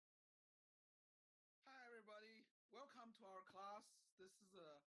to our class. This is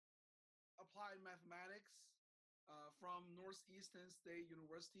applied mathematics from Northeastern State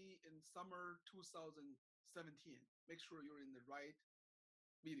University in summer 2017. Make sure you're in the right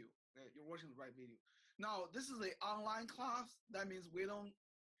video. Okay? You're watching the right video. Now, this is an online class. That means we don't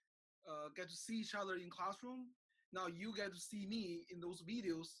get to see each other in classroom. Now you get to see me in these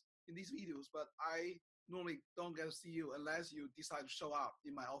videos, but I normally don't get to see you unless you decide to show up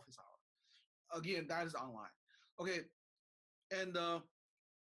in my office hour. Again, that is online. Okay, and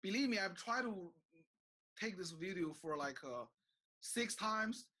believe me, I've tried to take this video for like 6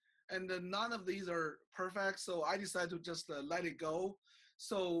 times, and none of these are perfect. So I decided to just let it go.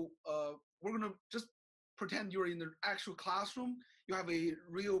 So we're gonna just pretend you're in the actual classroom. You have a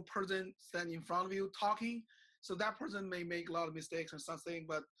real person standing in front of you talking. So that person may make a lot of mistakes or something,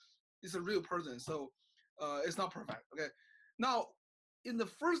 but it's a real person. So it's not perfect. Okay. Now, in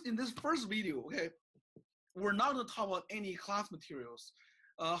this first video, okay, we're not going to talk about any class materials,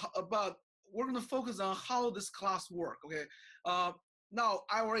 but we're going to focus on how this class works. Okay. Now,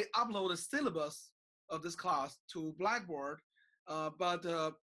 I already uploaded the syllabus of this class to Blackboard, but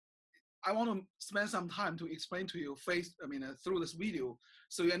I want to spend some time to explain to you through this video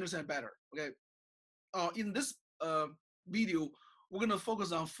so you understand better. Okay. In this video, we're going to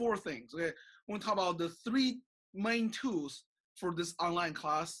focus on 4 things. Okay. We're going to talk about the 3 main tools for this online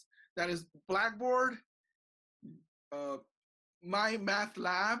class. That is Blackboard, My Math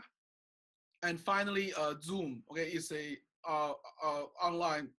Lab, and finally Zoom. Okay, it's a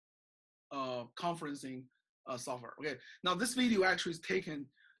online conferencing software. Okay, now this video actually is taken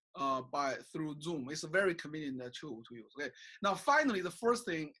through Zoom. It's a very convenient tool to use. Okay, now finally the first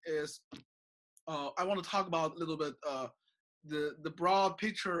thing is I want to talk about a little bit the broad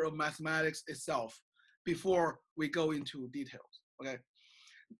picture of mathematics itself before we go into details. Okay.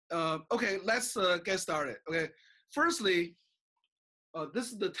 Okay, let's get started. Okay, firstly,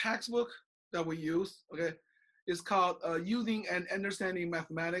 this is the textbook that we use. Okay, it's called Using and Understanding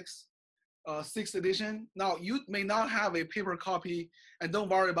Mathematics, 6th edition. Now, you may not have a paper copy, and don't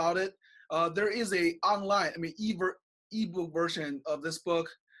worry about it. There is a online, ebook version of this book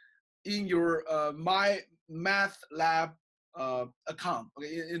in your My Math Lab account.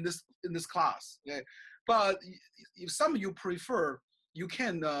 Okay, in this class. Okay, but if some of you prefer, you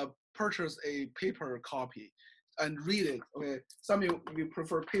can purchase a paper copy and read it. Okay, some of you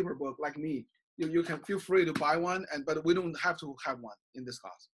prefer paper book like me. You can feel free to buy one, but we don't have to have one in this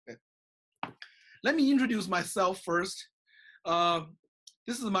class. Okay, let me introduce myself first.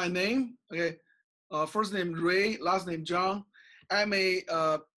 This is my name. Okay, first name Ray, last name Zhang. I'm a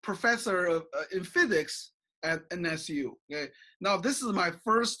professor in physics at NSU. Okay, now this is my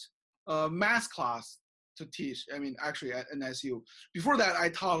first math class to teach. Actually at NSU. Before that, I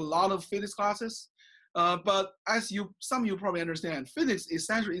taught a lot of physics classes. But as some of you probably understand, physics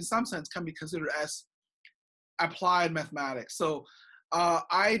essentially, in some sense, can be considered as applied mathematics. So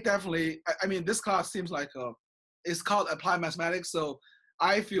this class seems like it's called applied mathematics. So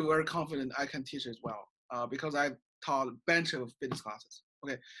I feel very confident I can teach as well because I taught a bunch of physics classes.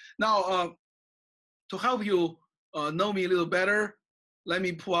 Okay, now to help you know me a little better, let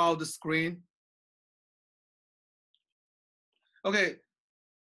me pull out the screen. Okay,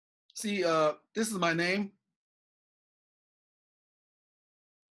 see, this is my name.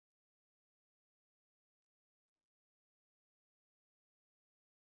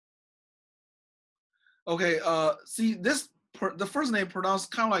 Okay, see the first name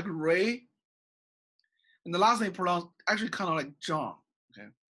pronounced kind of like Ray, and the last name pronounced actually kind of like John. Okay.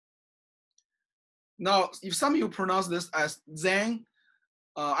 Now, if some of you pronounce this as Zhang,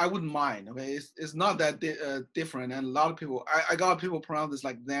 I wouldn't mind. Okay, it's not that different, and a lot of people, I got people pronounce this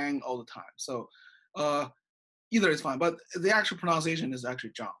like Zhang all the time. So either is fine, but the actual pronunciation is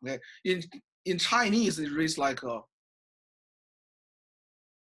actually Zhang. Okay, in Chinese it reads like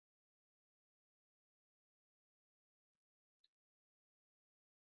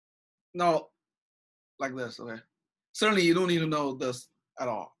no, like this. Okay, certainly you don't need to know this at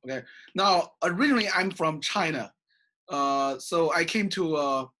all. Okay, now originally I'm from China. So I came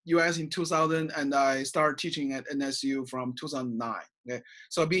to US in 2000 and I started teaching at NSU from 2009. Okay,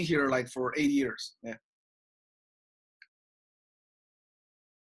 so I've been here like for 8 years. Yeah.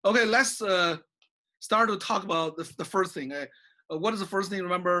 Okay, let's start to talk about the first thing. Okay? What is the first thing?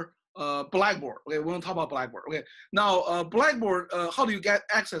 Remember, Blackboard. Okay, we're gonna talk about Blackboard. Okay, now Blackboard. How do you get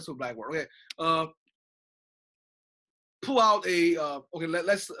access to Blackboard? Okay, pull out a. Okay,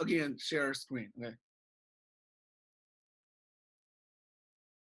 let's again share screen. Okay.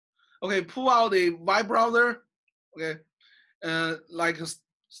 Okay, pull out a web browser. Okay, like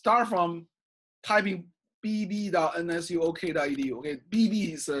start from typing bb.nsuk.edu. Okay,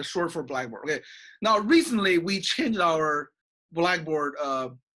 BB is short for Blackboard. Okay, now recently we changed our Blackboard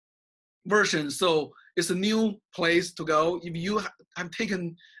version, so it's a new place to go. If you have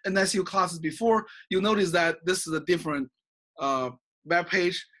taken NSU classes before, you'll notice that this is a different web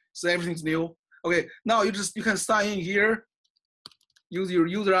page, so everything's new. Okay, now you can sign in here, use your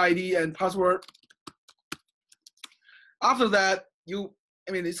user ID and password. After that,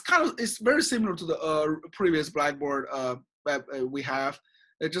 it's very similar to the previous Blackboard web we have.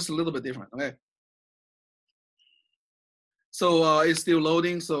 It's just a little bit different. Okay. So it's still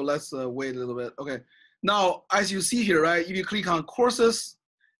loading. So let's wait a little bit. Okay. Now, as you see here, right? If you click on courses,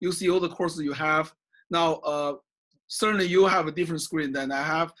 you see all the courses you have. Now, certainly you have a different screen than I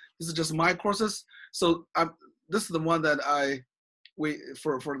have. This is just my courses. So this is the one that I wait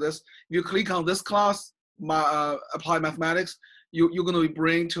for this. If you click on this class, my applied mathematics, you're going to be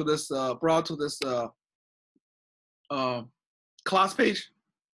brought to this class page.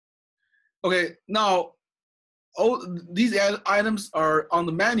 Okay, now all these items are on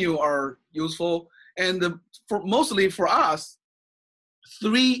the menu are useful, and mostly for us,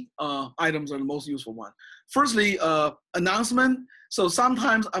 3 items are the most useful one. Firstly, announcement. So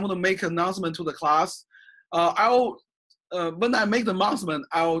sometimes I'm going to make an announcement to the class. When I make the announcement,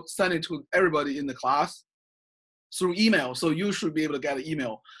 I'll send it to everybody in the class through email. So you should be able to get an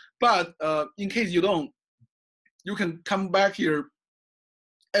email. But in case you don't, you can come back here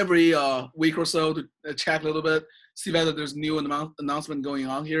every week or so to check a little bit, see whether there's new announcement going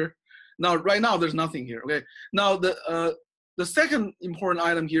on here. Now, right now, there's nothing here. Okay. Now, the second important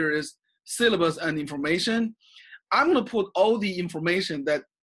item here is syllabus and information. I'm going to put all the information that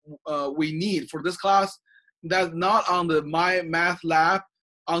we need for this class that's not on the My Math Lab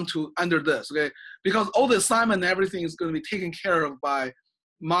under this, okay? Because all the assignment and everything is going to be taken care of by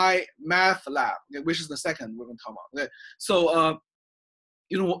My Math Lab, okay, which is the second we're going to talk about. Okay, so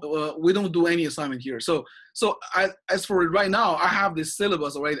we don't do any assignment here. So as for right now, I have this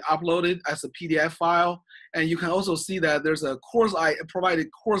syllabus already uploaded as a PDF file, and you can also see that there's a provided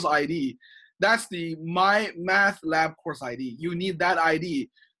course ID. That's the My Math Lab course ID. You need that ID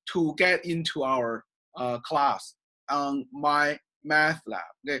to get into our class on My Math Lab.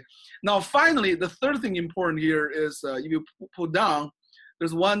 Okay. Now, finally, the third thing important here is if you put down,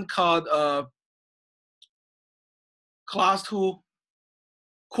 there's one called class tool,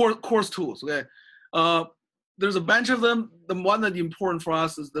 course tools. Okay. There's a bunch of them. The one that's important for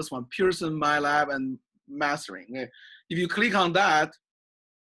us is this one, Pearson, MyLab, and Mastering. Okay. If you click on that,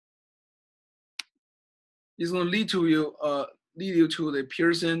 it's going to lead you to the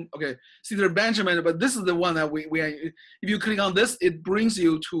Pearson. Okay, see there's Benjamin, but this is the one that if you click on this, it brings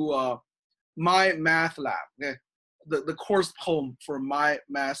you to My Math Lab. Okay, the course home for My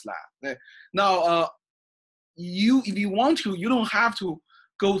Math Lab. Okay, now if you want to, you don't have to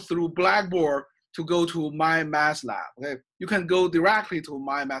go through Blackboard to go to My Math Lab. Okay, you can go directly to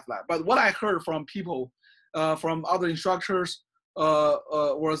My Math Lab. But what I heard from people, from other instructors,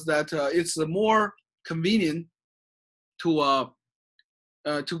 was that it's more convenient to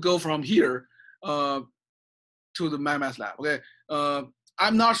go from here to the My Math Lab. Okay,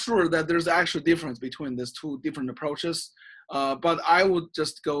 I'm not sure that there's actual difference between these 2 different approaches, but I would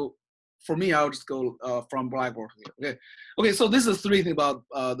just go. For me, I would just go from Blackboard here. Okay. So this is 3 things about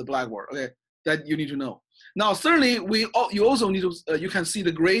the Blackboard. Okay, that you need to know. Now, certainly, you also need to. You can see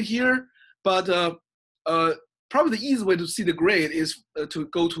the grade here, but probably the easiest way to see the grade is to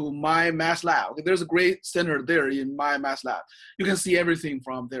go to My Math Lab. Okay, there's a grade center there in My Math Lab. You can see everything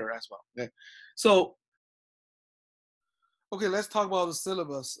from there as well. Okay, so let's talk about the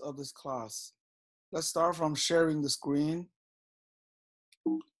syllabus of this class. Let's start from sharing the screen.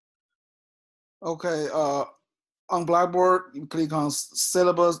 Okay, on Blackboard, you click on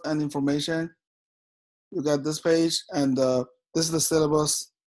syllabus and information. You got this page, and this is the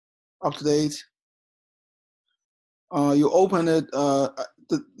syllabus up to date. You open it.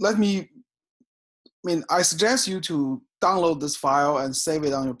 I suggest you to download this file and save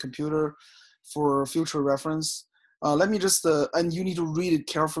it on your computer for future reference. Let me just, and you need to read it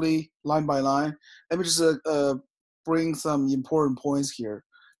carefully, line by line. Let me just bring some important points here.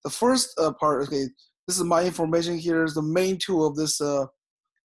 The first part, okay, this is my information here. The main tool of this,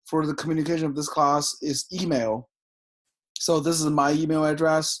 for the communication of this class is email. So this is my email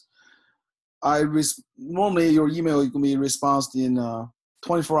address. Normally your email can be responded in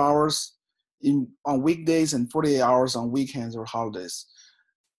 24 hours on weekdays and 48 hours on weekends or holidays.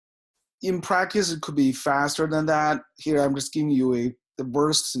 In practice, it could be faster than that. Here, I'm just giving you the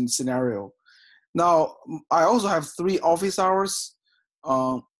worst scenario. Now, I also have 3 office hours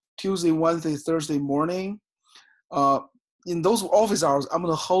Tuesday, Wednesday, Thursday morning. In those office hours, I'm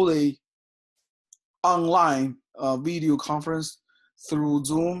going to hold a online video conference through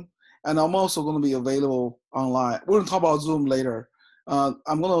Zoom, and I'm also going to be available online. We're going to talk about Zoom later. I'm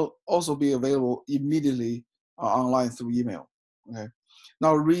going to also be available immediately online through email. Okay.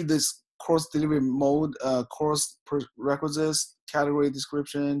 Now read this course delivery mode, course prerequisites, category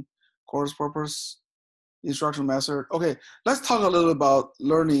description, course purpose, instruction method. Okay, let's talk a little about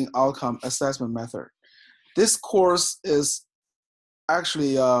learning outcome assessment method. This course is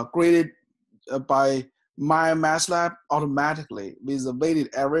actually graded by MyMathLab automatically with a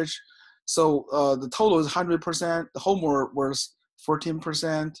weighted average. So the total is 100%, the homework was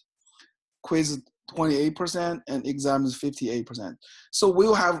 14%, quiz 28%, and exam is 58%. So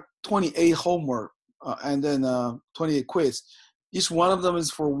we'll have 28 homework and then 28 quiz. Each one of them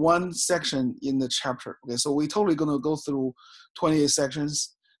is for one section in the chapter. Okay, so we're totally gonna go through 28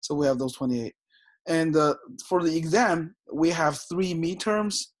 sections. So we have those 28. And for the exam, we have 3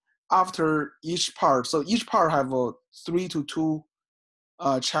 midterms after each part. So each part have 3 to 2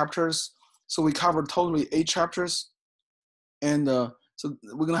 chapters. So we cover totally 8 chapters. And so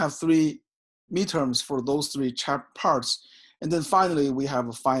we're gonna have 3 midterms for those 3 parts. And then finally, we have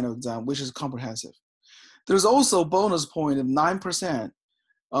a final exam, which is comprehensive. There's also bonus point of 9%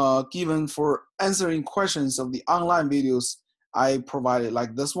 given for answering questions of the online videos I provided,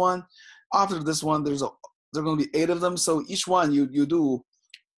 like this one. After this one, there are going to be 8 of them. So each one you do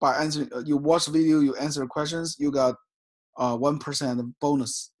by answering, you watch the video, you answer questions, you got 1% of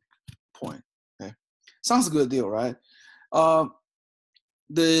bonus point. Okay, sounds a good deal, right?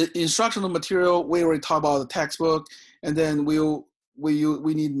 The instructional material, we already talked about the textbook, and then we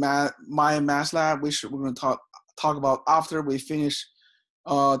need MyMathLab, which we're going to talk about after we finish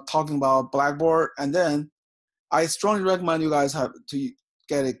talking about Blackboard. And then I strongly recommend you guys have to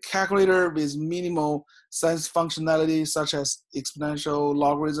get a calculator with minimal science functionality, such as exponential,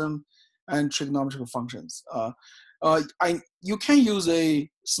 logarithm, and trigonometric functions. You can use a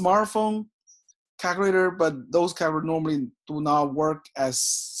smartphone calculator, but those calculators normally do not work as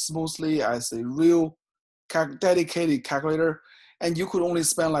smoothly as a real dedicated calculator, and you could only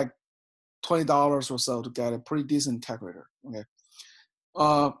spend like $20 or so to get a pretty decent calculator. Okay.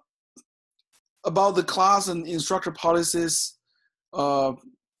 About the class and instructor policies, you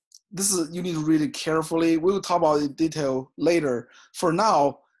need to read it carefully. We will talk about it in detail later. For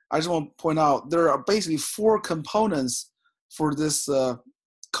now, I just want to point out there are basically 4 components for this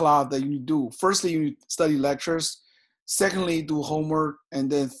class that you do. Firstly, you study lectures. Secondly, do homework,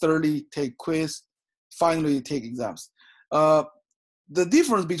 and then thirdly, take quiz. Finally, take exams. The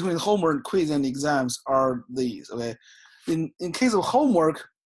difference between homework, quiz, and exams are these. Okay, in case of homework,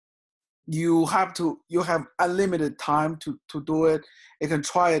 you have unlimited time to do it. You can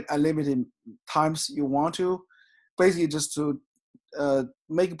try it unlimited times you want to, basically just to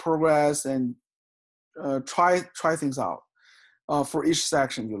make progress and try things out for each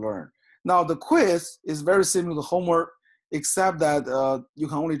section you learn. Now the quiz is very similar to homework, except that you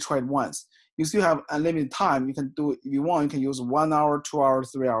can only try it once. You still have unlimited time. You can do it if you want. You can use 1 hour, 2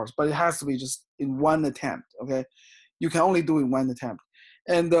 hours, 3 hours, but it has to be just in one attempt. Okay, you can only do it in one attempt,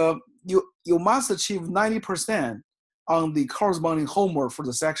 and you must achieve 90% on the corresponding homework for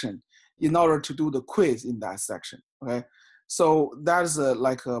the section in order to do the quiz in that section. Okay, so that is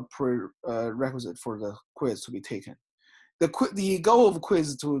like a prerequisite for the quiz to be taken. The goal of the quiz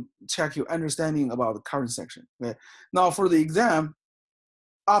is to check your understanding about the current section. Okay, now for the exam,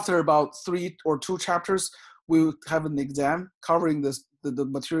 after about 3 or 2 chapters, we will have an exam covering the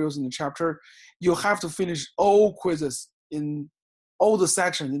materials in the chapter. You have to finish all quizzes in all the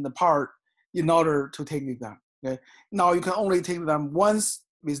sections in the part in order to take the exam. Okay. Now you can only take them once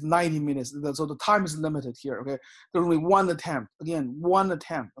with 90 minutes. So the time is limited here. Okay. There's only one attempt. Again, one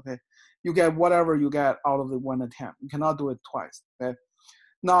attempt. Okay. You get whatever you get out of the one attempt. You cannot do it twice. Okay.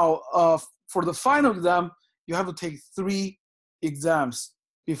 Now for the final exam, you have to take 3 exams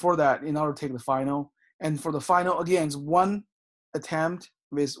before that in order to take the final. And for the final, again, it's one attempt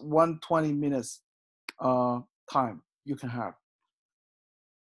with 120 minutes time you can have.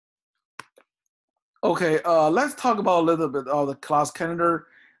 Okay, let's talk about a little bit of the class calendar.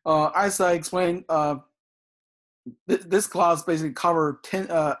 As I explained, this class basically covers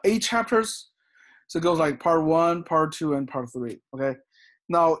 8 chapters. So it goes like part 1, part 2, and part 3. Okay.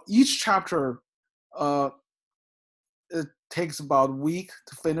 Now each chapter, it takes about a week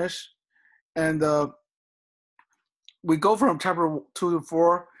to finish, and we go from chapter 2 to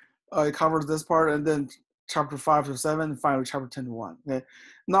 4. It covers this part, and then chapter 5 to 7, and finally chapter 10 to 1. Okay.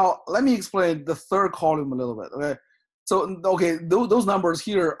 Now let me explain the third column a little bit. Okay. So okay, those numbers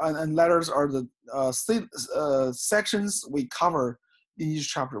here and letters are the sections we cover in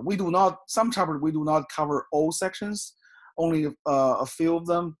each chapter. We do not, some chapters we do not cover all sections, only a few of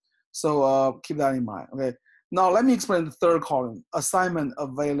them. So keep that in mind. Okay. Now let me explain the third column, assignment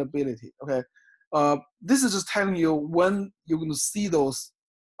availability. Okay. This is just telling you when you're going to see those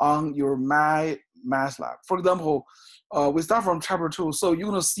on your MyMathLab. For example, we start from chapter 2, so you're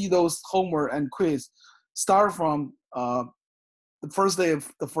going to see those homework and quiz start from the first day of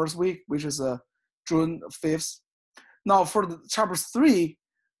the first week, which is June 5th. Now for the chapter 3,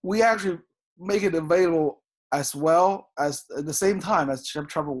 we actually make it available as well as at the same time as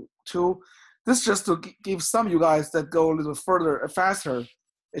chapter 2. This just to give some of you guys that go a little further, faster,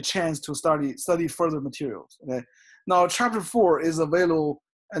 a chance to study further materials. Okay. Now chapter 4 is available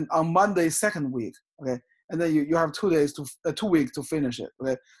and on Monday second week. Okay, and then you have 2 days to 2 weeks to finish it.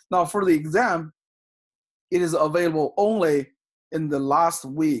 Okay. Now for the exam, it is available only in the last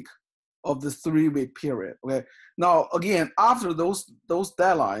week of the 3-week period. Okay. Now again, after those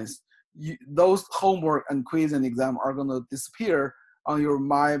deadlines, those homework and quiz and exam are going to disappear on your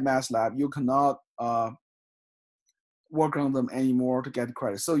MyMathLab. You cannot work on them anymore to get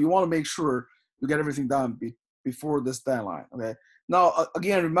credit. So you want to make sure you get everything done before this deadline. Okay. Now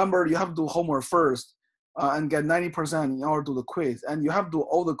again, remember you have to do homework first and get 90% in order to do the quiz, and you have to do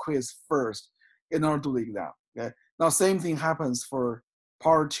all the quiz first in order to do the exam. Okay. Now same thing happens for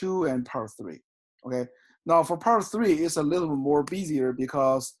part 2 and part 3. Okay. Now for part 3, it's a little bit more busier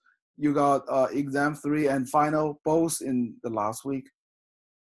because you got exam 3 and final both in the last week.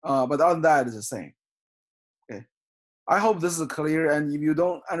 But other than that, it's the same. Okay. I hope this is clear, and if you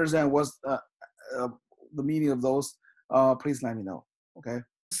don't understand what's the meaning of those, please let me know. Okay.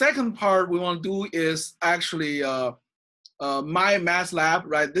 Second part we want to do is actually MyMathLab,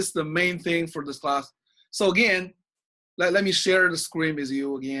 right? This is the main thing for this class. So again, let me share the screen with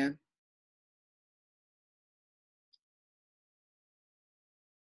you again.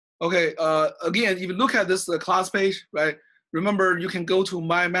 Okay, again, if you look at this class page, right? Remember, you can go to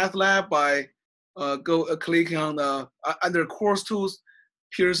MyMathLab by clicking on the under course tools,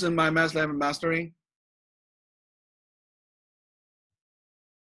 Pearson MyMathLab and Mastering.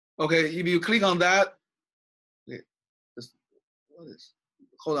 Okay, if you click on that, okay,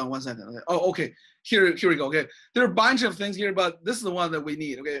 hold on one second. Okay. Oh, okay. Here we go. Okay, there are a bunch of things here, but this is the one that we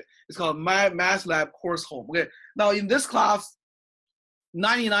need. Okay, it's called MyMathLab Course Home. Okay, now in this class,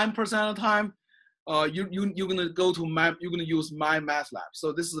 99% of the time, you're gonna go to you're gonna use MyMathLab.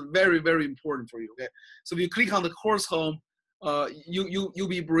 So this is very, very important for you. Okay, so if you click on the course home, you'll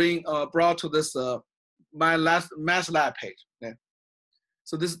be brought to this MyMathLab page. Okay,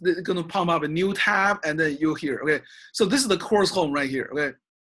 so this is gonna pump up a new tab, and then you'll hear. Okay, so this is the course home right here. Okay,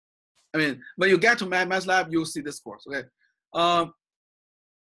 I mean when you get to MyMathLab, you'll see this course. Okay,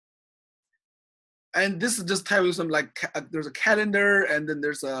 and this is just tell you some like there's a calendar, and then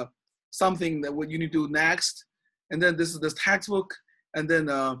there's a something that what you need to do next, and then this is this textbook, and then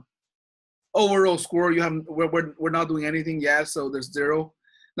overall score you have we're not doing anything yet, so there's 0.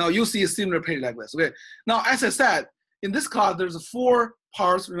 Now you'll see a similar page like this. Okay. Now as I said, in this class there's 4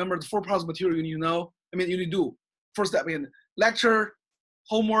 parts. Remember the 4 parts of material you need to know. I mean you need to do. First step in lecture,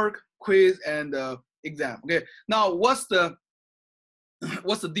 homework, quiz, and exam. Okay. Now what's the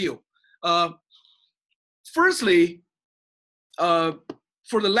deal? Firstly,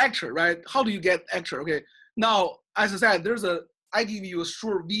 for the lecture, right? How do you get lecture? Okay. Now, as I said, I give you a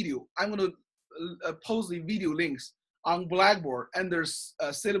short video. I'm going to post the video links on Blackboard, and there's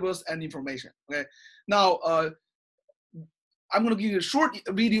syllabus and information. Okay. Now, I'm going to give you a short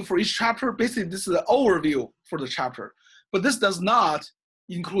video for each chapter. Basically, this is an overview for the chapter, but this does not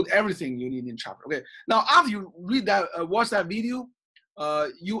include everything you need in chapter. Okay. Now, after you read that, watch that video,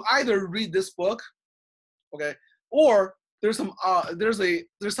 you either read this book, okay, or there's some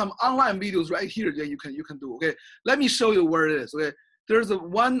online videos right here that you can do. Okay, let me show you where it is. Okay, there's a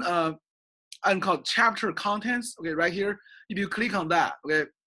one item called chapter contents. Okay, right here. If you click on that, okay,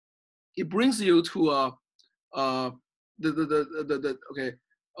 it brings you to okay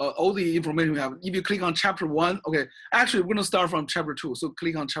all the information we have. If you click on chapter 1, okay, actually we're gonna start from chapter 2. So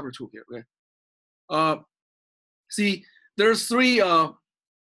click on chapter 2 here. Okay, see there's 3. I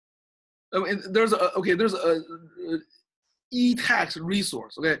mean, there's a e-text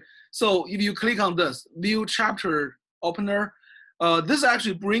resource. Okay, so if you click on this view chapter opener, this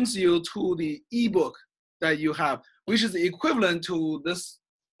actually brings you to the ebook that you have, which is equivalent to this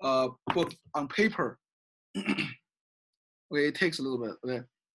book on paper. Okay, it takes a little bit, okay,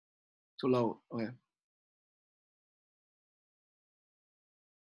 to load.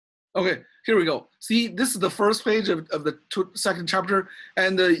 Okay, here we go. See, this is the first page of the second chapter,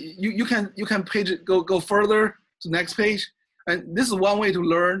 and you can page it, go further to the next page, and this is one way to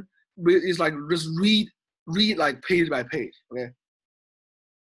learn. Is like just read like page by page. Okay.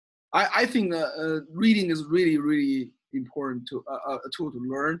 I think reading is really important to a tool to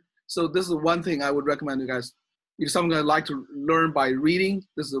learn. So this is one thing I would recommend you guys. If someone like to learn by reading,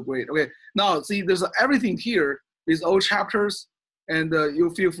 this is great. Okay, now see, there's everything here. These old chapters, and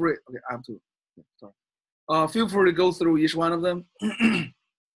you feel free. Okay, I have to. Sorry. Feel free to go through each one of them,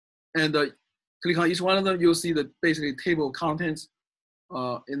 and click on each one of them. You'll see the basically table of contents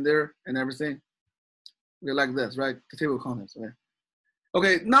in there and everything. Okay, like this, right? The table of contents. Okay.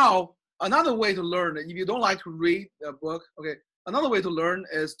 Okay, now another way to learn, if you don't like to read a book, okay, another way to learn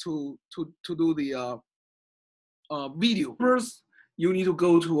is to do the video. First, you need to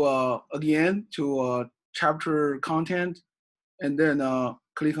go to again to chapter content, and then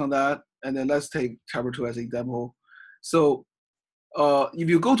click on that, and then let's take chapter 2 as an example. So if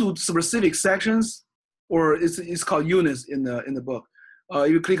you go to specific sections, or it's called units in the book,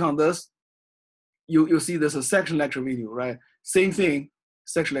 you click on this, you'll see there's a section lecture video, right? Same thing.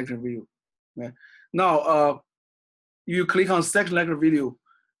 Section lecture video. Okay. Now, you click on section lecture video,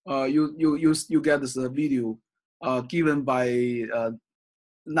 you get this video given by a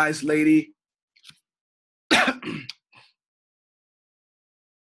nice lady. During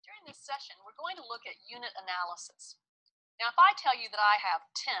this session, we're going to look at unit analysis. Now, if I tell you that I have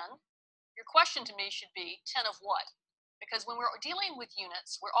 10, your question to me should be 10 of what? Because when we're dealing with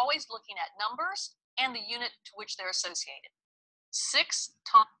units, we're always looking at numbers and the unit to which they're associated. 6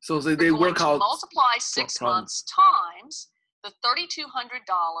 times. So they work out. Multiply 6 months times the $3,200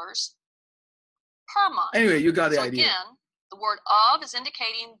 per month. Anyway, you got the idea. Again, the word of is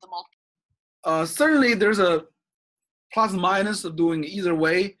indicating the multiple. Certainly, there's a plus and minus of doing either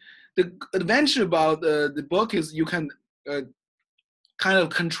way. The advantage about the book is you can kind of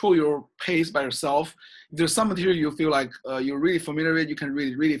control your pace by yourself. If there's some material you feel like you're really familiar with, you can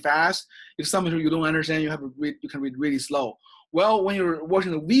read it really fast. If some material you don't understand, you can read really slow. Well, when you're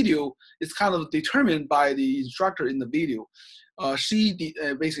watching the video, it's kind of determined by the instructor in the video.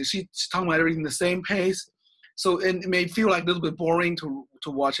 Basically she's talking about everything the same pace, so it may feel like a little bit boring to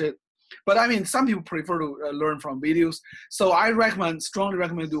watch it. But I mean, some people prefer to learn from videos. So I strongly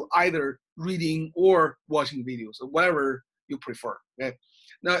recommend do either reading or watching videos, or whatever you prefer. Okay.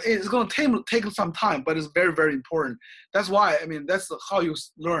 Now it's going to take some time, but it's very important. That's why, I mean, that's how you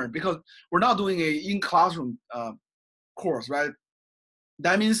learn, because we're not doing a in classroom course, right?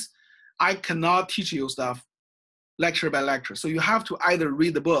 That means I cannot teach you stuff lecture by lecture. So you have to either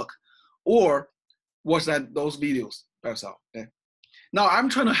read the book or watch those videos by yourself. Okay. Now I'm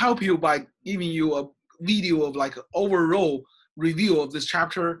trying to help you by giving you a video of like an overall review of this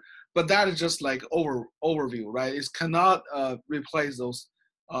chapter, but that is just like overview, right? It cannot replace those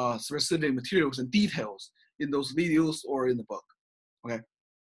specific materials and details in those videos or in the book. Okay.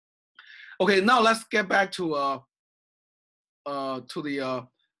 Okay. Now let's get back to the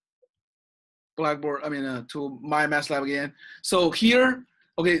Blackboard. I mean, to MyMathLab again. So here,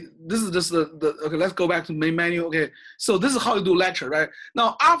 okay, this is just okay. Let's go back to the main menu. Okay, so this is how you do lecture, right?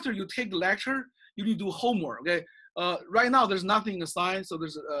 Now, after you take the lecture, you need to do homework. Okay, right now there's nothing assigned, so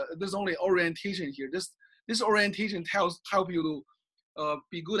there's only orientation here. This orientation help you to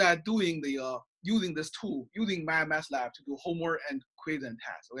be good at doing the using this tool, using MyMathLab to do homework and quiz and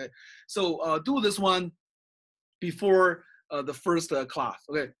tasks. Okay, so do this one before the first class.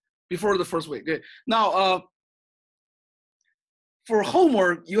 Okay, before the first week. Okay, now for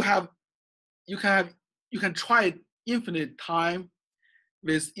homework, you can try infinite time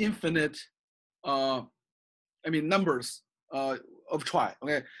with infinite numbers of try.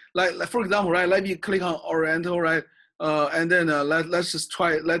 Okay, like for example, right? Let me click on Oriental, right? And then let's just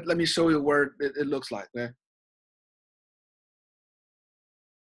try it. Let me show you where it looks like. Okay.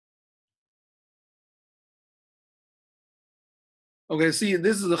 Okay, see,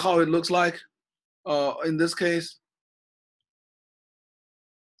 this is how it looks like in this case.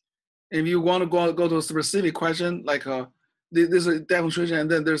 If you want to go to a specific question, like this is a demonstration, and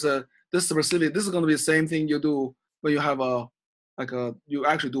then there's this specific, this is going to be the same thing you do when you have you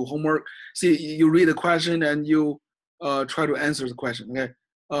actually do homework. See, you read the question and you try to answer the question, okay?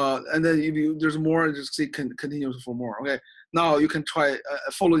 And then if there's more, just see continue for more, okay? Now you can try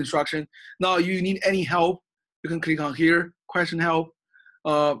follow instruction. Now you need any help, you can click on here, question help,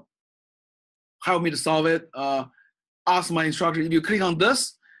 help me to solve it, ask my instructor. If you click on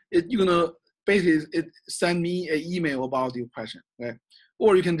this, you're gonna basically send me an email about your question, okay?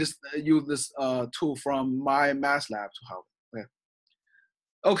 Or you can just use this tool from MyMathLab to help. Okay.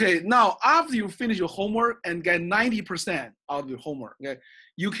 Okay, now after you finish your homework and get 90% of your homework, okay,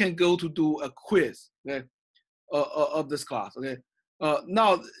 you can go to do a quiz, okay, of this class, okay.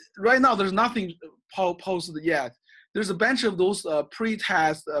 Now, right now, there's nothing posted yet. There's a bunch of those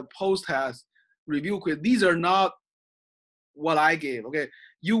pre-test, post-test review quiz. These are not what I gave, okay.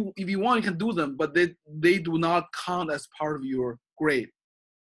 If you want, you can do them, but they do not count as part of your grade.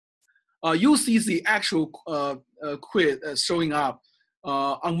 You'll see the actual quiz showing up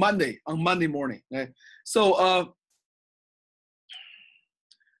on Monday morning. Okay? So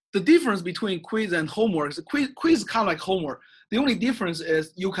the difference between quiz and homework is quiz is kind of like homework. The only difference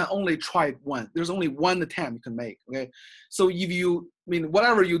is you can only try it once. There's only one attempt you can make. Okay, so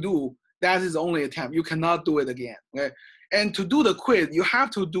whatever you do, that is the only attempt. You cannot do it again. Okay, and to do the quiz, you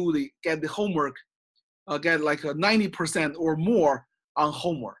have to get the homework, get like a 90% or more on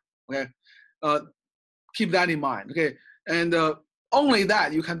homework. Okay, keep that in mind. Okay, and only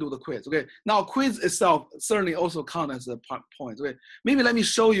that you can do the quiz. Okay, now quiz itself certainly also counts as a point. Okay, maybe let me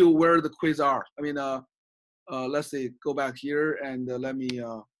show you where the quiz are. I mean, let's say go back here and let me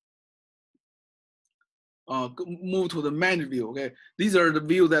move to the main view. Okay, these are the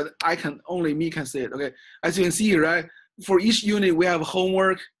view that only me can see it. Okay, as you can see here, right? For each unit we have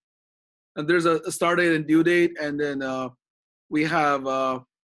homework, and there's a start date and due date, and then we have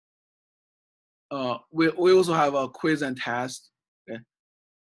we also have a quiz and test. Okay,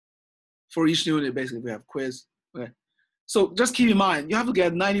 for each unit basically we have quiz. Okay, so just keep in mind you have to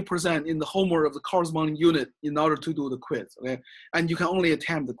get 90% in the homework of the corresponding unit in order to do the quiz. Okay, and you can only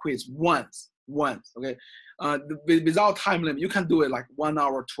attempt the quiz once. Okay, without time limit, you can do it like 1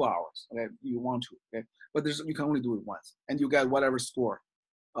 hour, 2 hours. Okay, you want to. Okay, but you can only do it once, and you get whatever score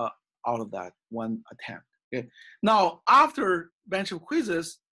out of that one attempt. Okay, now after bunch of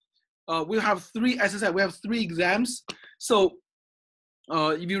quizzes, we have three. As I said, we have 3 exams. So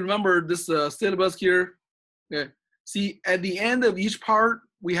if you remember this syllabus here, okay, see at the end of each part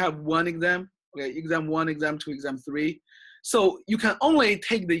we have 1 exam. Okay, exam 1, exam 2, exam 3. So you can only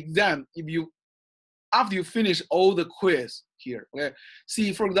take the exam after you finish all the quiz here. Okay,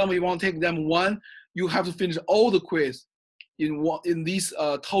 see, for example, you want to take exam 1, you have to finish all the quiz in these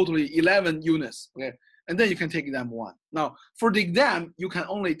totally 11 units. Okay, and then you can take exam 1. Now for the exam, you can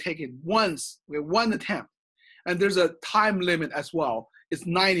only take it once with 1 attempt, and there's a time limit as well. It's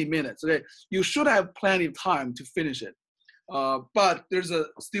 90 minutes. Okay, you should have plenty of time to finish it. But there's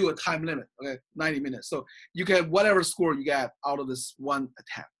still a time limit, okay, 90 minutes. So you get whatever score you get out of this 1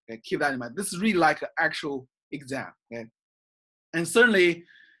 attempt. Okay, keep that in mind. This is really like an actual exam. Okay, and certainly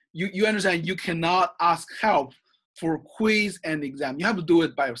you understand you cannot ask help for quiz and exam. You have to do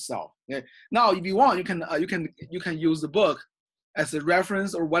it by yourself. Okay, now if you want, you can use the book as a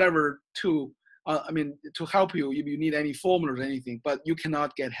reference or whatever to help you if you need any formulas or anything. But you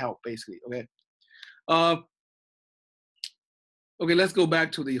cannot get help basically. Okay. Okay, let's go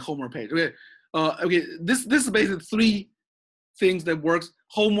back to the homework page. Okay, okay, this is basically 3 things that works.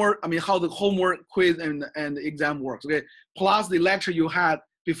 Homework, how the homework, quiz, and the exam works. Okay, plus the lecture you had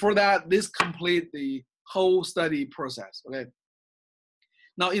before that. This complete the whole study process. Okay.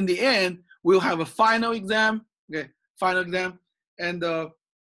 Now in the end, we'll have a final exam. Okay, final exam, and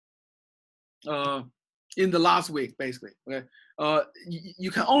in the last week basically. Okay, you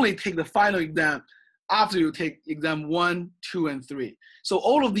can only take the final exam after you take exam 1, 2, and 3. So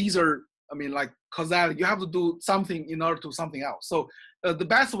all of these are, like causality. You have to do something in order to do something else. So the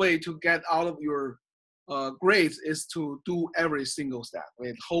best way to get out of your grades is to do every single step,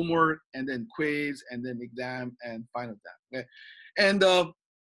 with homework and then quiz and then exam and final exam. Okay, and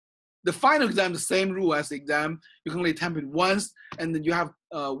the final exam, the same rule as the exam. You can only attempt it once, and then you have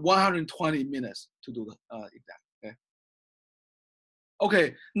 120 minutes to do the exam. Okay.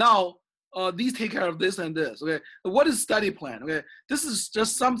 Okay. Now. These take care of this and this. Okay, what is study plan? Okay, this is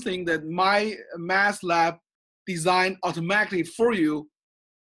just something that my math lab designed automatically for you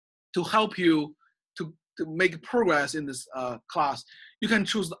to help you to make progress in this class. You can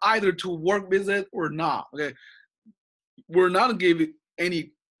choose either to work with it or not. Okay, we're not giving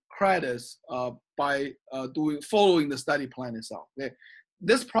any credits by following the study plan itself. Okay,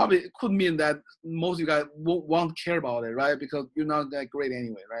 this probably could mean that most of you guys won't care about it, right? Because you're not that great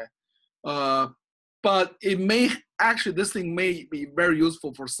anyway, right? But it may actually, this thing may be very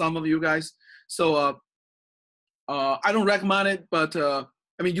useful for some of you guys. So I don't recommend it, but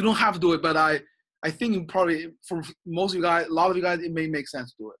you don't have to do it. But I think probably for most of you guys, a lot of you guys, it may make sense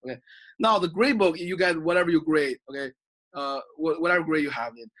to do it. Okay. Now the grade book, you get whatever you grade. Okay. Whatever grade you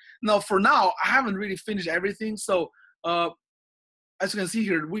have in. Now for now, I haven't really finished everything. So as you can see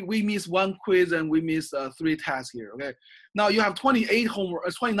here, we miss 1 quiz and we miss 3 tasks here. Okay. Now you have 28 homework,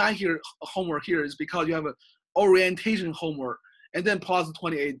 29 here homework here is because you have an orientation homework and then plus the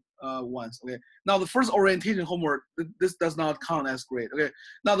 28 ones. Okay. Now the first orientation homework, this does not count as grade. Okay.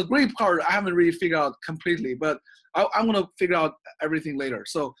 Now the grade part I haven't really figured out completely, but I'm gonna figure out everything later.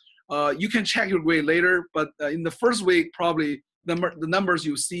 So you can check your grade later, but in the first week probably the numbers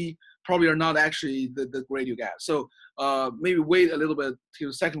you see probably are not actually the grade you get. So maybe wait a little bit till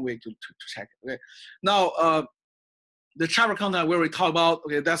the second week to check it. Okay. Now the chapter content we already talked about.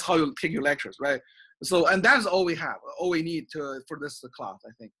 Okay, that's how you take your lectures, right? So and that's all we have, all we need for this class,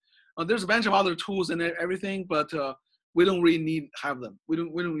 I think. There's a bunch of other tools and everything, but we don't really need have them. We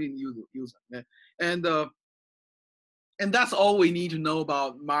don't really use them. Okay? And that's all we need to know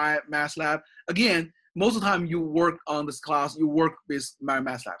about MyMathLab. Again, most of the time you work on this class, you work with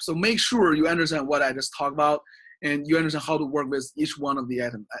MyMathLab. So make sure you understand what I just talked about and you understand how to work with each one of the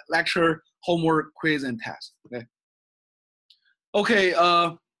items: lecture, homework, quiz, and test. Okay. Okay.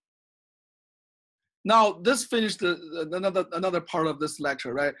 Now this finished another part of this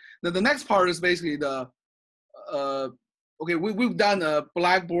lecture, right? Now the next part is basically the okay, we've done a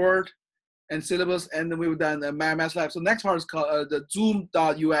Blackboard and syllabus, and then we've done the MyMathLab. So next part is called the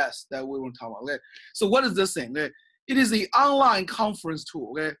Zoom.us that we will talk about. Okay, so what is this thing? Okay, it is the online conference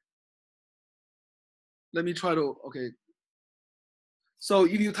tool. Okay, let me try to. Okay, so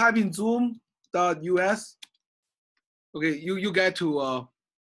if you type in Zoom.us, okay, you get to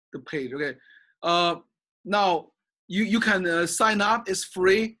the page. Okay, now you can sign up. It's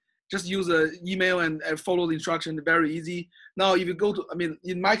free. Just use an email and follow the instruction. Very easy. Now, if you go to, I mean,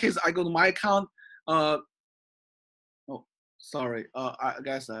 in my case, I go to my account. Oh, sorry. I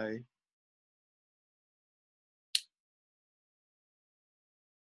guess I.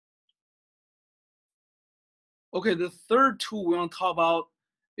 Okay, the third tool we want to talk about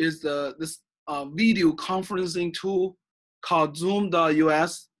is this video conferencing tool called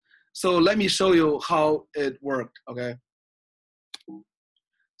Zoom.us. So let me show you how it worked. Okay.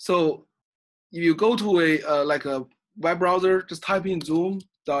 So if you go to a like a web browser, just type in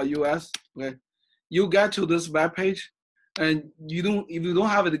Zoom.us. Okay, you get to this web page, and if you don't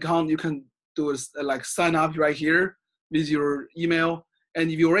have an account, you can do it like sign up right here with your email.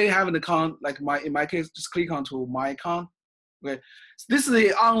 And if you already have an account, like in my case, just click onto my account. Okay, so this is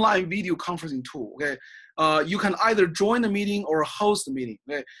an online video conferencing tool. Okay, you can either join the meeting or host the meeting.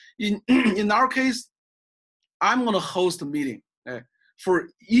 Okay, in our case, I'm gonna host the meeting. Okay. For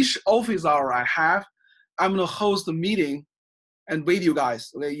each office hour I have, I'm gonna host a meeting and wait you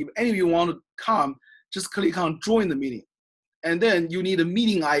guys. Okay, if any of you want to come, just click on join the meeting, and then you need a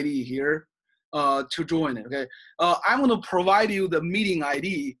meeting ID here to join it. Okay, I'm gonna provide you the meeting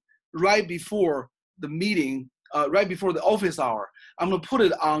ID right before the meeting, right before the office hour. I'm gonna put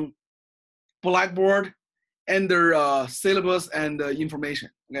it on Blackboard and their syllabus and information.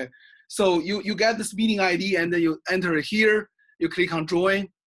 Okay, so you get this meeting ID and then you enter it here. You click on join,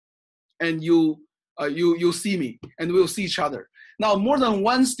 and you'll see me, and we'll see each other. Now, more than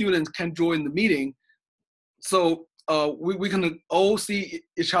one student can join the meeting, so we can all see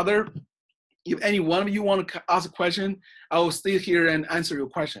each other. If any one of you want to ask a question, I will stay here and answer your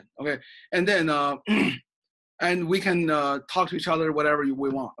question. Okay, and then and we can talk to each other whatever we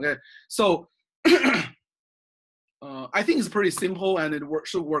want. Okay, so. I think it's pretty simple and it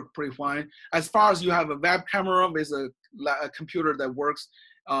should work pretty fine. As far as you have a web camera with a computer that works,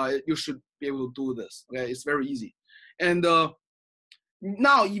 you should be able to do this. Okay, it's very easy. And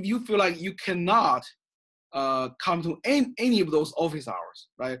now, if you feel like you cannot come to any of those office hours,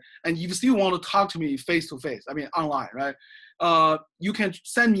 right? And if you still want to talk to me face to face, I mean online, right? You can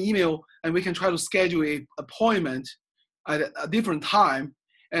send me email and we can try to schedule an appointment at a different time.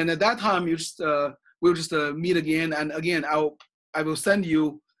 And at that time, you just we'll just meet again, and again, I will send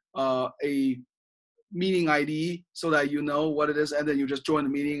you a meeting ID so that you know what it is, and then you just join the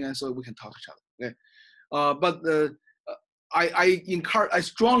meeting, and so we can talk to each other. Okay, but I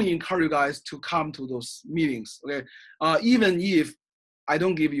strongly encourage you guys to come to those meetings. Okay, even if I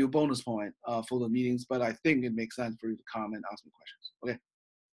don't give you a bonus point for the meetings, but I think it makes sense for you to come and ask me questions. Okay,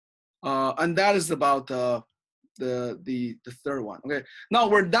 and that is about the third one. Okay, now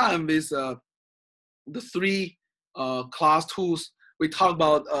we're done with the 3 class tools. We talk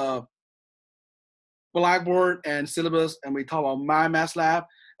about Blackboard and syllabus, and we talk about MyMathLab,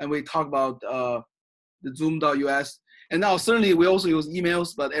 and we talk about the Zoom.us. And now certainly we also use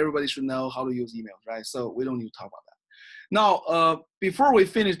emails, but everybody should know how to use emails, right? So we don't need to talk about that. Now, before we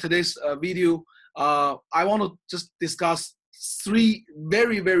finish today's video, I want to just discuss 3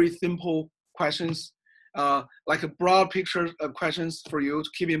 very, very simple questions. like a broad picture of questions for you to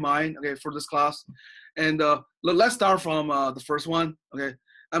keep in mind, okay, for this class. And let's start from the first one, okay.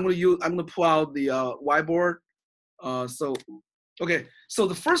 I'm gonna pull out the whiteboard. Okay, so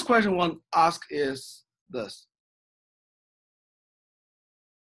the first question I want to ask is this.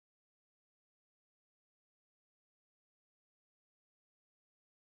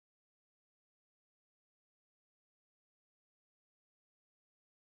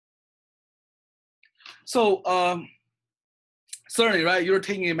 So certainly, right, you're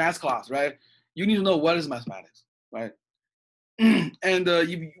taking a math class, right? You need to know what is mathematics, right? And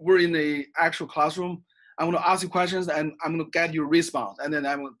we're in the actual classroom. I'm going to ask you questions and I'm going to get your response, and then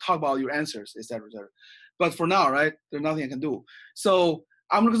I'm going to talk about your answers, etc., etc. But for now, right, there's nothing I can do. So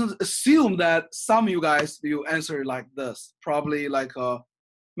I'm going to assume that some of you guys will answer like this, probably like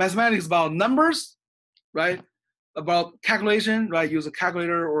mathematics about numbers, right? About calculation, right? Use a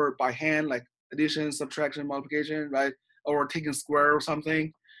calculator or by hand, like addition, subtraction, multiplication, right? Or taking square or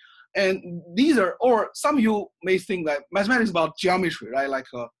something. And these are, or some of you may think that mathematics is about geometry, right? Like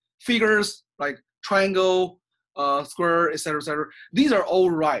figures, like triangle, square, etc., etc. These are all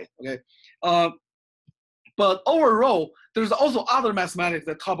right, okay? But overall, there's also other mathematics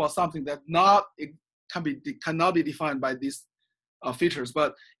that talk about something that cannot be defined by these features.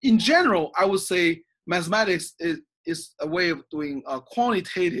 But in general, I would say mathematics is a way of doing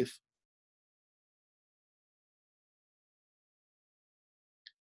quantitative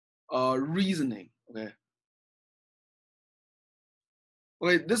reasoning, okay?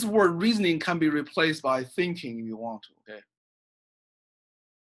 Okay, this word reasoning can be replaced by thinking if you want to, okay?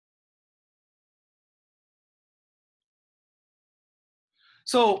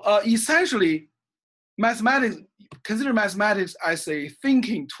 So essentially, consider mathematics as a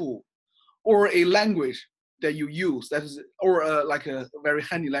thinking tool or a language that you use, that is, or like a very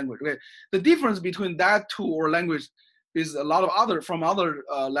handy language, okay? The difference between that tool or language is a lot of other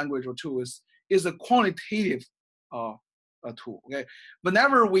language or tools is a quantitative tool, okay?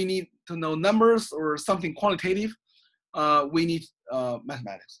 Whenever we need to know numbers or something quantitative, we need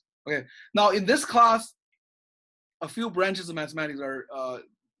mathematics, okay? Now in this class, a few branches of mathematics are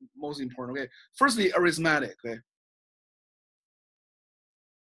most important, okay? Firstly, arithmetic, okay?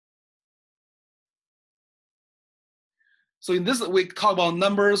 So in this, we talk about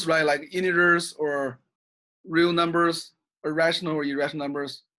numbers, right? Like integers or real numbers, or rational or irrational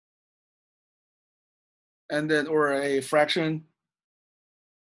numbers, and then, or a fraction,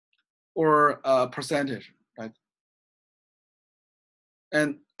 or a percentage, right?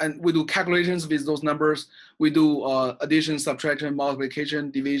 And we do calculations with those numbers. We do addition, subtraction,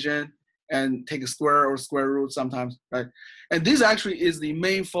 multiplication, division, and take a square or square root sometimes, right? And this actually is the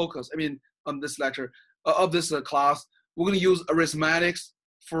main focus, I mean, on this lecture, of this class. We're going to use arithmetics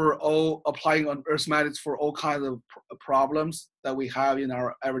for applying on arithmetics for all kinds of problems that we have in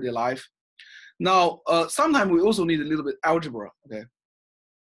our everyday life. Now, sometimes we also need a little bit algebra, okay?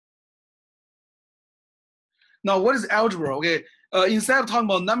 Now, what is algebra, okay? Instead of talking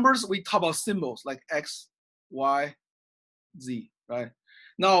about numbers, we talk about symbols like X, Y, Z, right?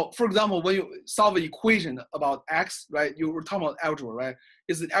 Now, for example, when you solve an equation about X, right, you were talking about algebra, right?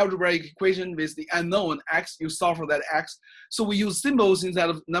 It's an algebraic equation with the unknown X, you solve for that X. So we use symbols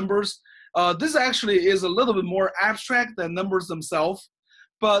instead of numbers. This actually is a little bit more abstract than numbers themselves,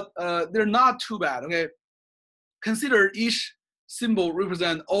 but they're not too bad, okay? Consider each symbol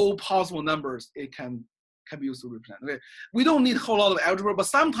represent all possible numbers it can be used to represent, okay? We don't need a whole lot of algebra, but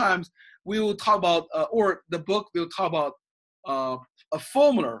sometimes we will talk about, or the book will talk about a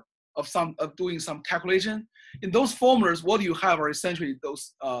formula of doing some calculation. In those formulas, what you have are essentially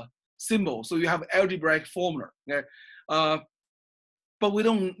those symbols. So you have algebraic formula, okay? But we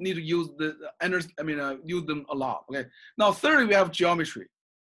don't need to use use them a lot, okay? Now, thirdly, we have geometry.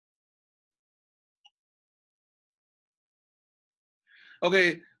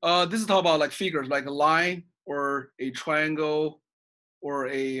 Okay, this is talk about like figures, like a line or a triangle or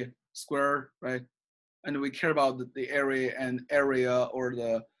a square, right? And we care about the area or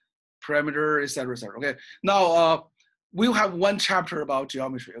the parameter, etc., etc. Okay. Now we'll have one chapter about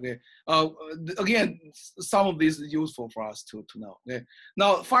geometry. Okay. Again, some of these is useful for us to know. Okay.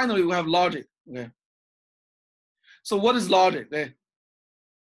 Now finally we have logic. Okay. So what is logic? Okay.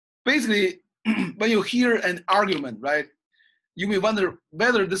 Basically, when you hear an argument, right, you may wonder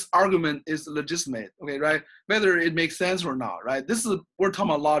whether this argument is legitimate, okay, right? Whether it makes sense or not, right? We're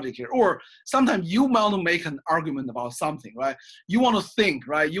talking about logic here. Or sometimes you want to make an argument about something, right? You want to think,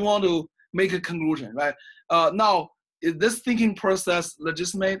 right? You want to make a conclusion, right? Now, is this thinking process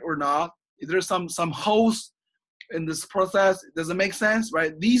legitimate or not? Is there some holes in this process? Does it make sense,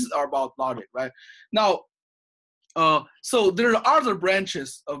 right? These are about logic, right? Now, so there are other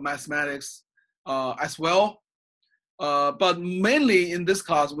branches of mathematics as well. But mainly in this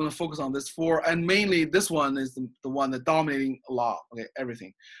class, we're going to focus on this four, and mainly this one is the one that dominating a lot, okay,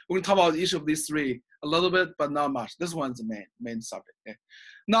 everything. We're going to talk about each of these three a little bit, but not much. This one's the main subject, okay?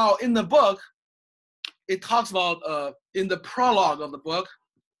 Now, in the book, it talks about, in the prologue of the book,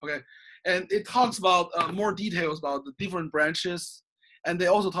 okay, and it talks about more details about the different branches, and they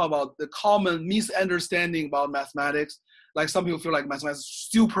also talk about the common misunderstanding about mathematics. Like some people feel like mathematics is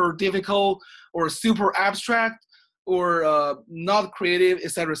super difficult or super abstract, or not creative,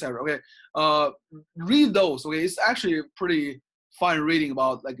 etc., etc. Okay, read those. Okay, it's actually pretty fun reading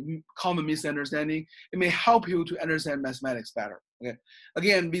about like common misunderstanding. It may help you to understand mathematics better. Okay,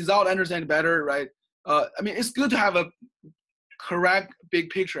 again, without understanding better, right? I mean, it's good to have a correct big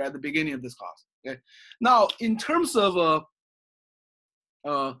picture at the beginning of this class. Okay, now in terms of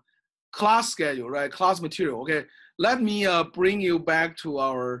class schedule, right? Class material. Okay, let me bring you back to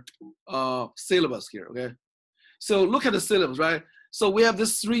our syllabus here. Okay. So look at the syllabus, right? So we have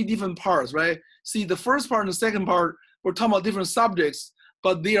these three different parts, right? See, the first part and the second part, we're talking about different subjects,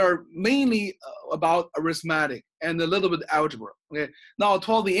 but they are mainly about arithmetic and a little bit algebra, okay? Now,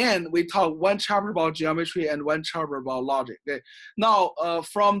 toward the end, we talk one chapter about geometry and one chapter about logic, okay? Now,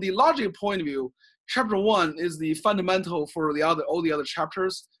 from the logic point of view, chapter 1 is the fundamental for all the other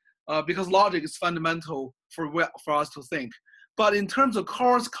chapters, because logic is fundamental for us to think. But in terms of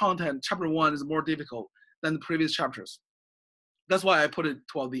course content, chapter 1 is more difficult than the previous chapters. That's why I put it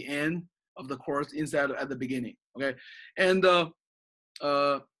toward the end of the course instead of at the beginning. Okay, and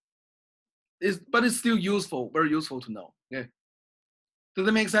but it's still useful, very useful to know. Okay, does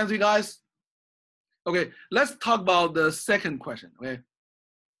that make sense to you guys? Okay, let's talk about the second question. Okay,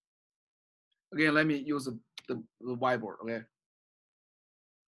 again, let me use the whiteboard. Okay.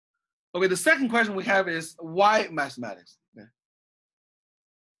 Okay, the second question we have is why mathematics? Okay.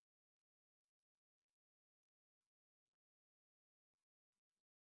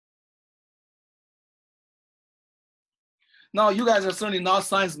 Now, you guys are certainly not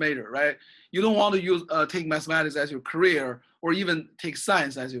science major, right? You don't want to take mathematics as your career or even take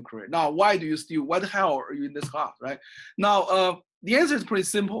science as your career. Now, why do you still, why the hell are you in this class, right? Now, the answer is pretty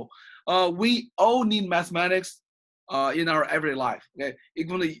simple. We all need mathematics in our everyday life, okay?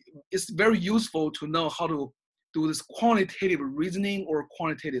 It's very useful to know how to do this quantitative reasoning or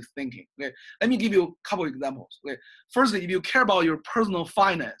quantitative thinking, okay? Let me give you a couple of examples, okay? Firstly, if you care about your personal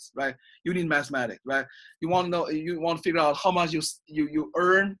finance, right, you need mathematics, right? You want to know, you want to figure out how much you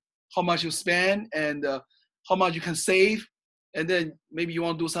earn, how much you spend, and how much you can save, and then maybe you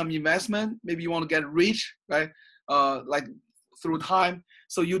want to do some investment, maybe you want to get rich, right? Like through time.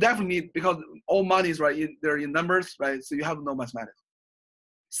 So you definitely need, because all money is right, they're in numbers, right? So you have to know mathematics.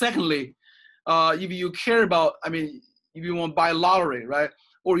 Secondly, if you care about, I mean, if you want to buy lottery, right?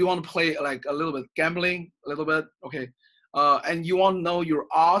 Or you want to play like a little bit gambling, a little bit, okay. And you want to know your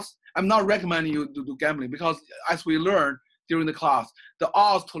odds. I'm not recommending you to do gambling because as we learned during the class, the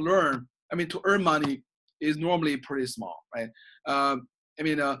odds to earn money is normally pretty small, right?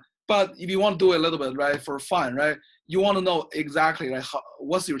 But if you want to do it a little bit, right, for fun, right? You want to know exactly like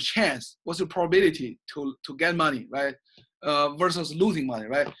what's your chance, what's your probability to get money, right? Versus losing money,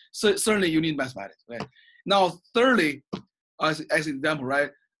 right? So certainly you need mathematics, right? Now, thirdly, as an example,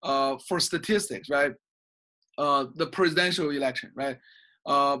 right? For statistics, right? The presidential election, right?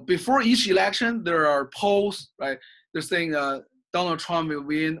 Before each election, there are polls, right? They're saying Donald Trump will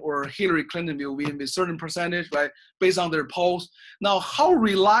win or Hillary Clinton will win with a certain percentage, right? Based on their polls. Now, how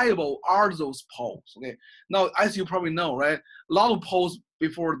reliable are those polls? Okay. Now, as you probably know, right? A lot of polls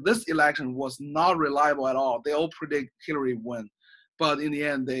before this election was not reliable at all. They all predict Hillary win, but in the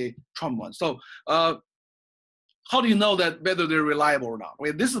end, Trump won. So, how do you know that whether they're reliable or not?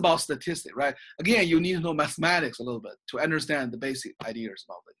 Okay, this is about statistics, right? Again, you need to know mathematics a little bit to understand the basic ideas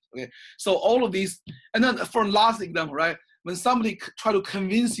about this. Okay, so all of these, and then for last example, right? When somebody try to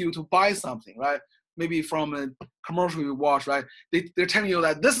convince you to buy something, right? Maybe from a commercial you watch, right? They're telling you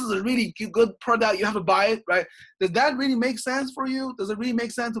that this is a really good product, you have to buy it, right? Does that really make sense for you? Does it really make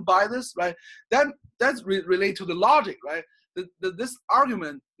sense to buy this, right? That's related to the logic, right? This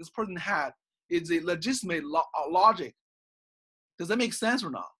argument this person had is a legitimate logic. Does that make sense or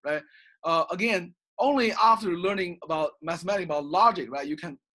not, right? Again, only after learning about mathematics, about logic, right, you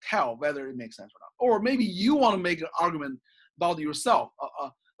can tell whether it makes sense or not. Or maybe you want to make an argument about yourself,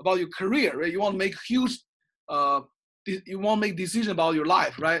 about your career, right? You want to make huge, you want to make decision about your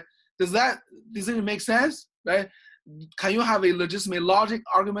life, right? Does that decision make sense, right? Can you have a legitimate logic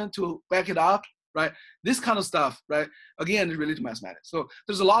argument to back it up, right? This kind of stuff, right? Again, is related to mathematics. So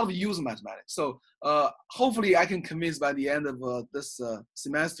there's a lot of use of mathematics. So hopefully I can convince by the end of this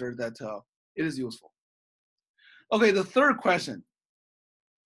semester that it is useful. Okay, the third question.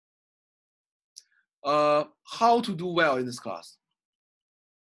 How to do well in this class?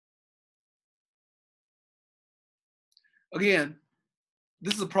 Again,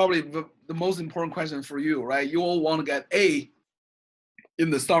 this is probably the most important question for you, right? You all want to get A in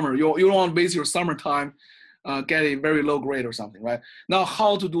the summer. You don't want to base your summertime, get a very low grade or something, right? Now,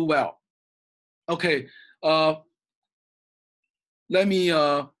 how to do well? Okay, let me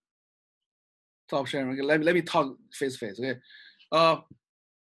stop sharing. Okay? Let me talk face to face. Okay,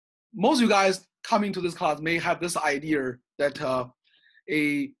 most of you guys coming to this class may have this idea that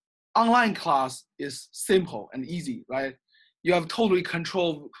a online class is simple and easy, right? You have totally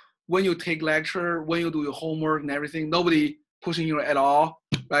control when you take lecture, when you do your homework and everything. Nobody pushing you at all,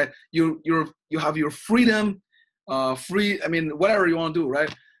 right? You have your freedom, free. I mean, whatever you want to do,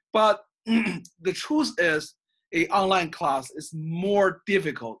 right? But the truth is, a online class is more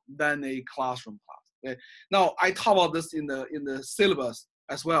difficult than a classroom class. Okay? Now, I talk about this in the syllabus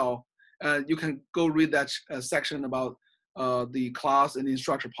as well. You can go read that section about the class and the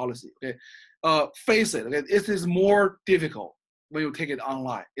instructor policy. Okay, face it. Okay, it is more difficult when you take it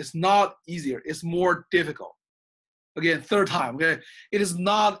online. It's not easier. It's more difficult. Again, third time. Okay, it is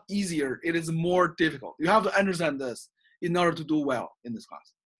not easier. It is more difficult. You have to understand this in order to do well in this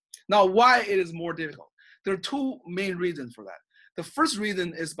class. Now, why it is more difficult? There are two main reasons for that. The first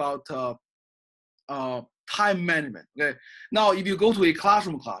reason is about time management. Okay. Now, if you go to a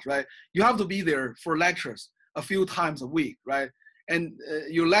classroom class, right, you have to be there for lectures a few times a week, right? And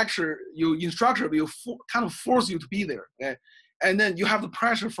your instructor will kind of force you to be there. Okay. And then you have the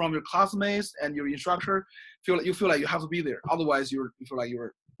pressure from your classmates and your instructor. You feel like you have to be there. Otherwise, you feel like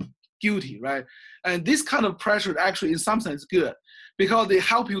you're guilty, right? And this kind of pressure actually, in some sense, is good because they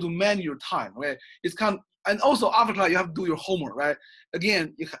help you to manage your time. Okay. It's kind of, and also after class, you have to do your homework, right?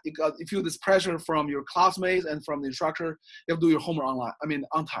 Again, you feel this pressure from your classmates and from the instructor. You have to do your homework online. I mean,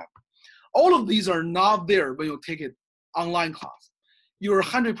 on time. All of these are not there when you take it online class. You're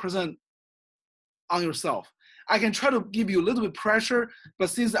 100% on yourself. I can try to give you a little bit pressure, but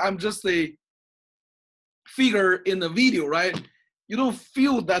since I'm just a figure in the video, right? You don't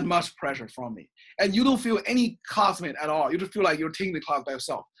feel that much pressure from me, and you don't feel any classmate at all. You just feel like you're taking the class by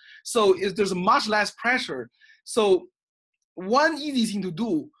yourself. So there's much less pressure. So one easy thing to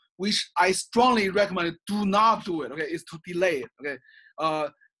do, which I strongly recommend, do not do it, okay, is to delay it, okay?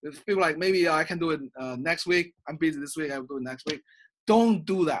 If people like, maybe I can do it next week. I'm busy this week, I'll do it next week. Don't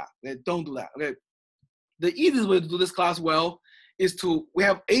do that, okay? Don't do that, okay? The easiest way to do this class well is we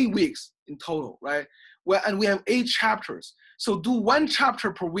have 8 weeks in total, right? Well, and we have 8 chapters. So do 1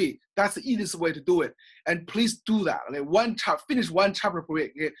 chapter per week. That's the easiest way to do it. And please do that. Okay, finish 1 chapter per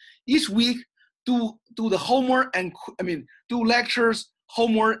week. Okay? Each week, do the homework and do lectures,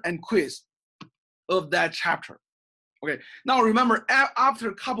 homework, and quiz of that chapter. Okay. Now remember, after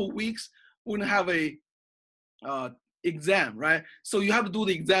a couple of weeks, we're gonna have a exam, right? So you have to do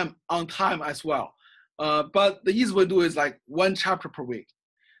the exam on time as well. But the easiest way to do it is like 1 chapter per week.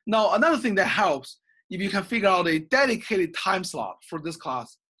 Now another thing that helps, if you can figure out a dedicated time slot for this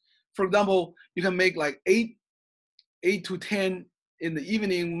class. For example, you can make like 8 to 10 in the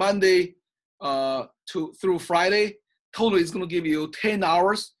evening, Monday through Friday. Totally, it's going to give you 10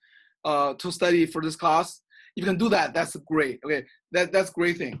 hours to study for this class. If you can do that, that's great. Okay, that's a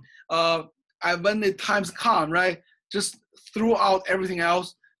great thing. When the times come, right, just throw out everything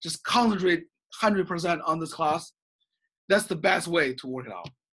else. Just concentrate 100% on this class. That's the best way to work it out.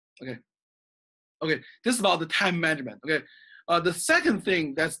 Okay. Okay, this is about the time management. Okay, the second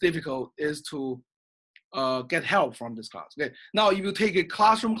thing that's difficult is to get help from this class. Okay, now if you take a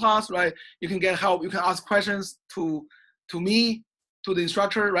classroom class, right, you can get help. You can ask questions to me, to the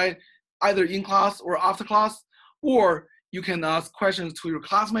instructor, right, either in class or after class, or you can ask questions to your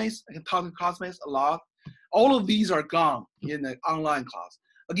classmates. I can talk to classmates a lot. All of these are gone in the online class.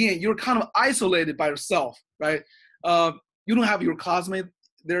 Again, you're kind of isolated by yourself, right? You don't have your classmate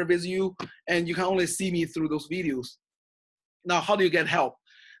there with you, and you can only see me through those videos. Now, how do you get help?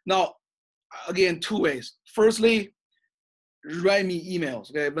 Now, again, 2 ways. Firstly, write me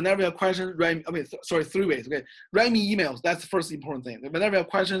emails. Okay, whenever you have questions, 3 ways. Okay, write me emails. That's the first important thing. Whenever you have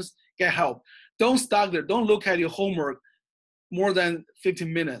questions, get help. Don't stuck there. Don't look at your homework more than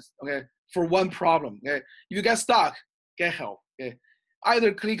 15 minutes. Okay, for one problem. Okay, if you get stuck, get help. Okay,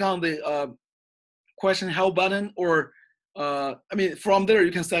 either click on the question help button, or from there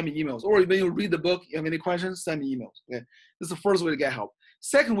you can send me emails. Or when you read the book, you have any questions, send me emails. Okay, this is the first way to get help.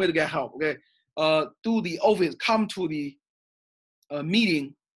 Second way to get help. Okay, do the office, come to the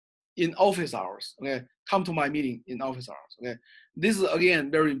meeting in office hours. Okay, come to my meeting in office hours. Okay, this is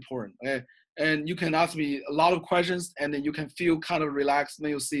again very important. Okay, and you can ask me a lot of questions, and then you can feel kind of relaxed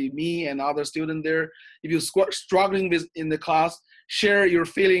when you see me and other students there. If you're struggling with in the class, share your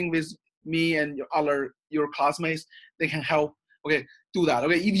feeling with me and your classmates. They can help. Okay, do that.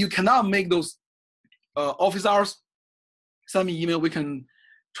 Okay, if you cannot make those office hours, send me email. We can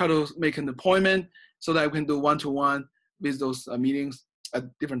try to make an appointment so that we can do one-to-one with those meetings at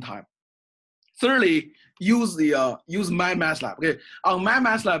different time. Thirdly, use MyMathLab. Okay, on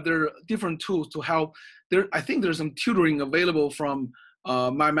MyMathLab there are different tools to help. I think there's some tutoring available from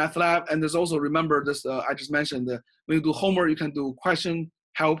MyMathLab, and there's also, remember this, I just mentioned that when you do homework, you can do question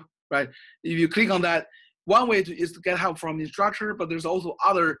help, right? If you click on that, one way is to get help from the instructor, but there's also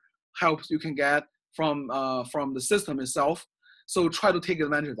other helps you can get from the system itself. So try to take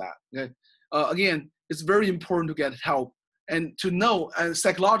advantage of that. Okay, again, it's very important to get help and to know, and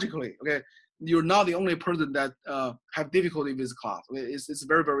psychologically, okay, you're not the only person that have difficulty with class. Okay? It's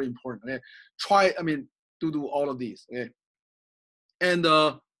very, very important. Okay, try, to do all of these. Okay, and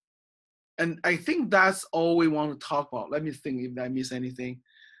I think that's all we want to talk about. Let me think if I miss anything.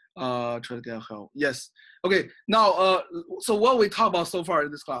 Try to get help. Yes. Okay. Now, so what we talked about so far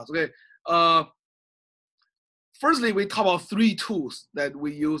in this class. Okay. Firstly, we talk about 3 tools that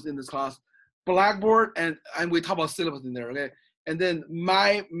we use in this class: Blackboard, and we talk about syllabus in there. Okay. And then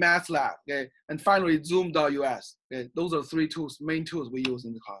MyMathLab, okay, and finally Zoom.us. Okay, those are 3 tools, main tools we use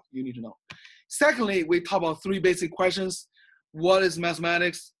in the class. You need to know. Secondly, we talk about 3 basic questions. What is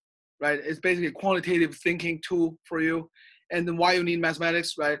mathematics, right? It's basically a quantitative thinking tool for you. And then why you need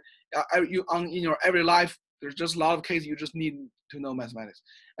mathematics, right? In your everyday life, there's just a lot of cases you just need to know mathematics.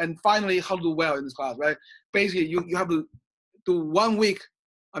 And finally, how to do well in this class, right? Basically, you have to do 1 week.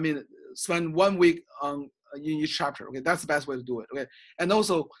 Spend 1 week on in each chapter. Okay, that's the best way to do it. Okay, and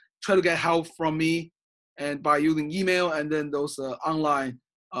also try to get help from me, and by using email and then those online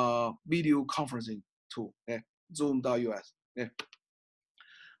video conferencing tool. Okay, Zoom.us. Okay.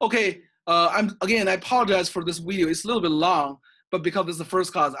 Okay. I apologize for this video. It's a little bit long, but because it's the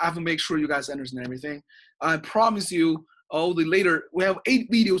first class, I have to make sure you guys understand everything. I promise you, we have 8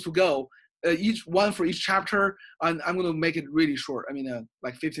 videos to go. Each one for each chapter, and I'm going to make it really short.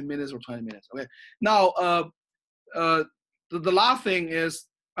 Like 15 minutes or 20 minutes. Okay. Now, the last thing is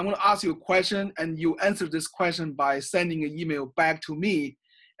I'm going to ask you a question, and you answer this question by sending an email back to me,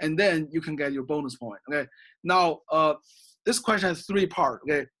 and then you can get your bonus point. Okay. Now, this question has 3 parts.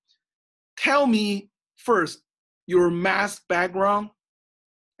 Okay. Tell me first your math background,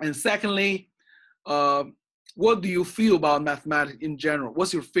 and secondly, what do you feel about mathematics in general?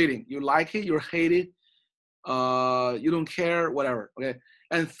 What's your feeling? You like it? You hate it? You don't care? Whatever. Okay.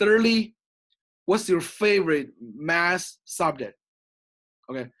 And thirdly, what's your favorite math subject?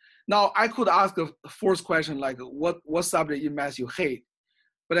 Okay. Now I could ask a 4th question like what subject in math you hate,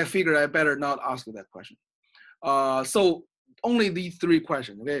 but I figured I better not ask you that question. So only these 3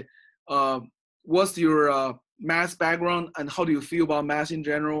 questions. Okay. What's your math background, and how do you feel about math in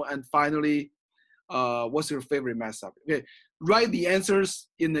general? And finally, what's your favorite math subject? Okay, write the answers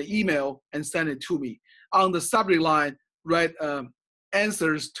in the email and send it to me. On the subject line, write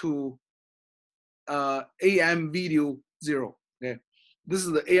answers to AM video 0. Okay, this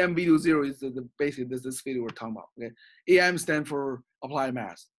is the AM video 0 is the basic this video we're talking about. Okay, AM stands for applied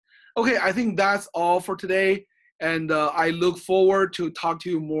math. Okay, I think that's all for today, and I look forward to talk to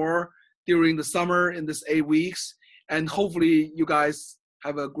you more during the summer in this 8 weeks, and hopefully you guys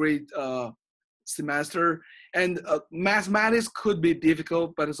have a great semester. And mathematics could be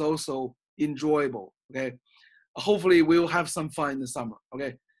difficult, but it's also enjoyable. Okay, hopefully we'll have some fun in the summer.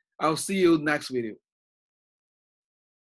 Okay, I'll see you next video.